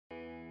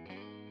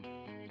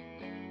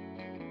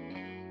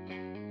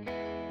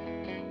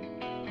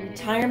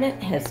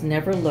Retirement has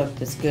never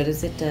looked as good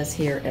as it does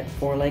here at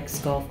Four Lakes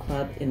Golf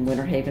Club in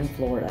Winter Haven,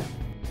 Florida.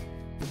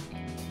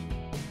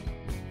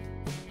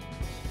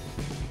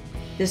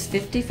 This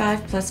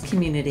 55-plus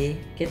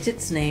community gets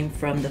its name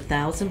from the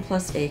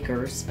 1,000-plus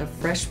acres of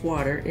fresh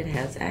water it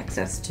has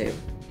access to.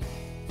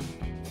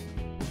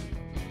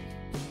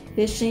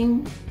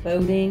 Fishing,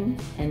 boating,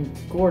 and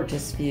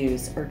gorgeous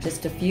views are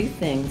just a few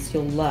things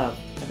you'll love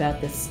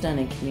about this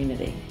stunning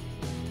community.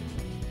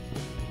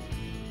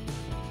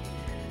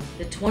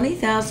 The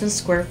 20,000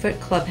 square foot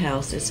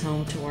clubhouse is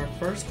home to our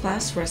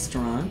first-class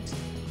restaurant,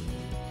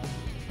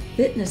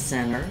 fitness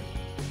center,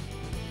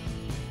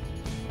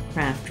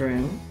 craft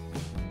room,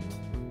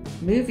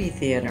 movie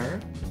theater,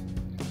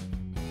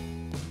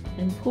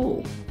 and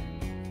pool.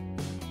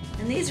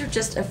 And these are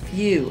just a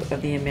few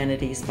of the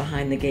amenities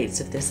behind the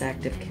gates of this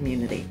active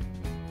community.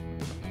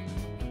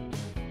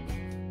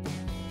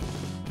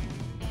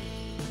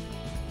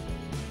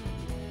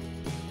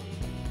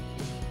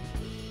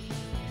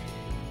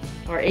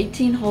 Our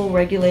 18-hole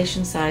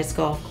regulation-sized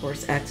golf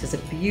course acts as a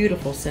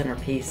beautiful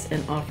centerpiece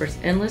and offers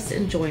endless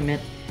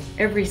enjoyment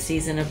every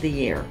season of the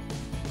year.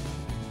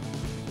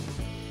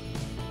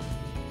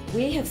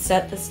 We have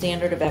set the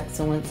standard of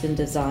excellence in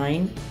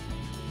design,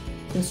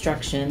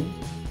 construction,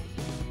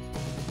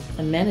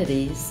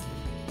 amenities,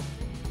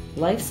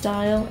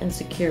 lifestyle, and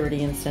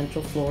security in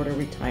Central Florida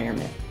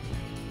retirement.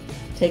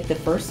 Take the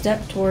first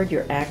step toward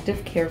your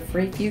active,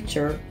 carefree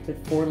future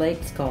with Four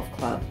Lakes Golf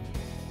Club.